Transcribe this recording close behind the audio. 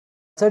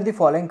Answer the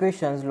following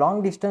questions.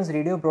 Long distance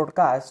radio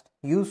broadcast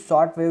use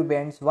short wave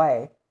bands.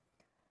 Why?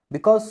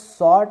 Because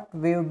short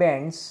wave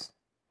bands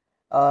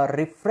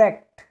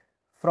refract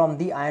from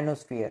the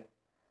ionosphere.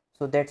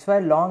 So that's why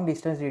long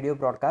distance radio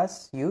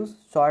broadcasts use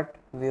short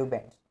wave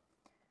bands.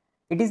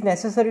 It is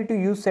necessary to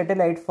use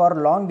satellite for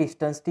long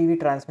distance TV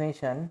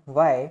transmission.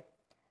 Why?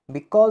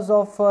 Because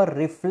of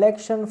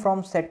reflection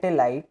from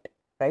satellite,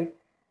 right?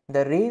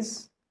 The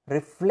rays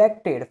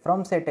reflected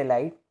from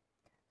satellite.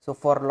 So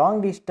for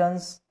long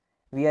distance,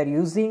 we are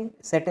using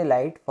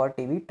satellite for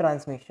TV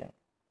transmission.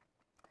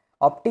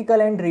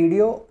 Optical and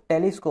radio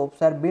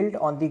telescopes are built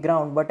on the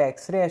ground, but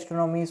X-ray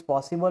astronomy is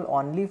possible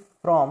only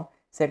from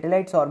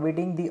satellites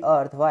orbiting the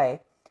Earth.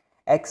 Why?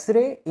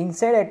 X-ray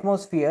inside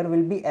atmosphere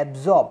will be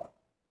absorbed.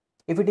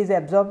 If it is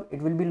absorbed,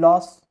 it will be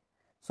lost.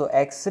 So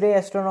X-ray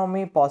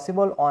astronomy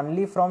possible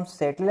only from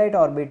satellite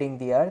orbiting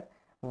the Earth,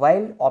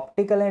 while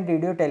optical and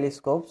radio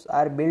telescopes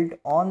are built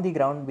on the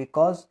ground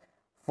because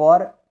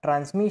for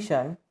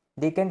transmission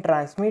they can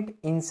transmit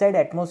inside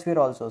atmosphere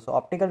also. So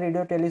optical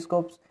radio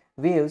telescopes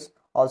waves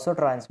also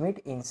transmit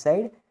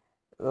inside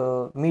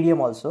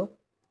medium also,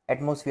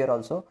 atmosphere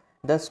also.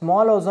 The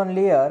small ozone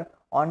layer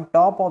on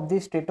top of the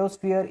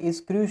stratosphere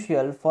is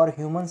crucial for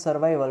human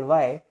survival.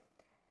 Why?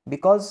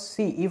 Because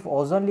see, if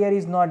ozone layer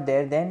is not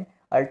there, then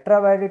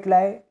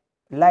ultraviolet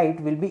light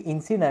will be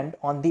incident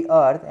on the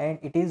earth and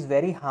it is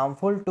very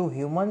harmful to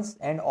humans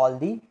and all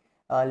the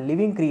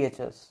living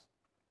creatures.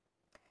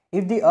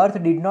 If the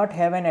earth did not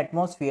have an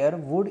atmosphere,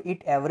 would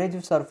its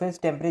average surface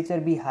temperature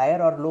be higher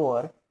or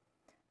lower?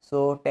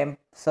 So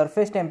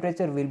surface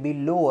temperature will be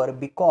lower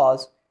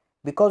because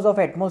of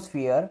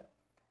atmosphere.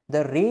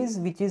 The rays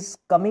which is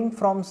coming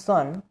from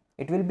sun,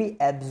 it will be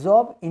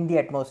absorbed in the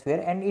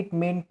atmosphere and it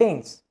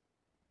maintains,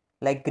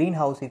 like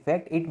greenhouse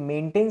effect, it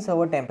maintains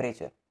our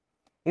temperature.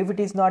 If it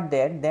is not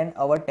there, then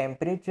our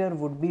temperature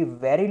would be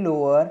very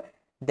lower,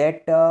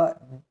 that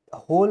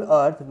whole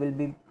earth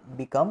will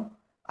become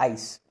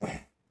ice.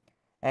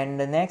 And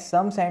the next,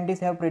 some scientists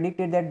have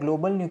predicted that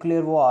global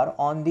nuclear war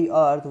on the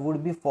earth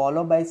would be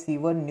followed by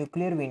severe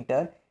nuclear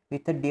winter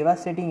with a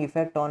devastating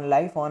effect on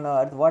life on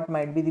earth. What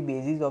might be the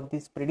basis of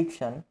this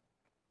prediction?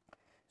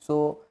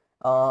 So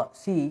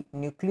see,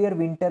 nuclear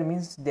winter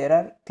means there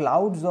are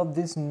clouds of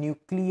this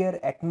nuclear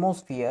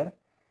atmosphere.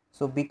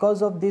 So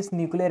because of this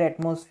nuclear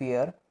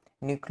atmosphere,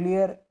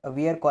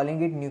 we are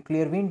calling it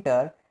nuclear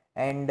winter,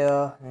 and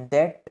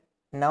that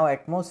now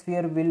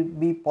atmosphere will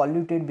be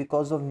polluted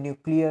because of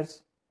nuclear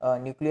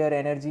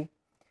energy.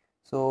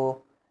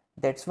 So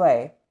that's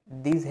why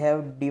these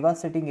have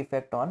devastating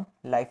effect on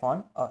life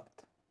on earth.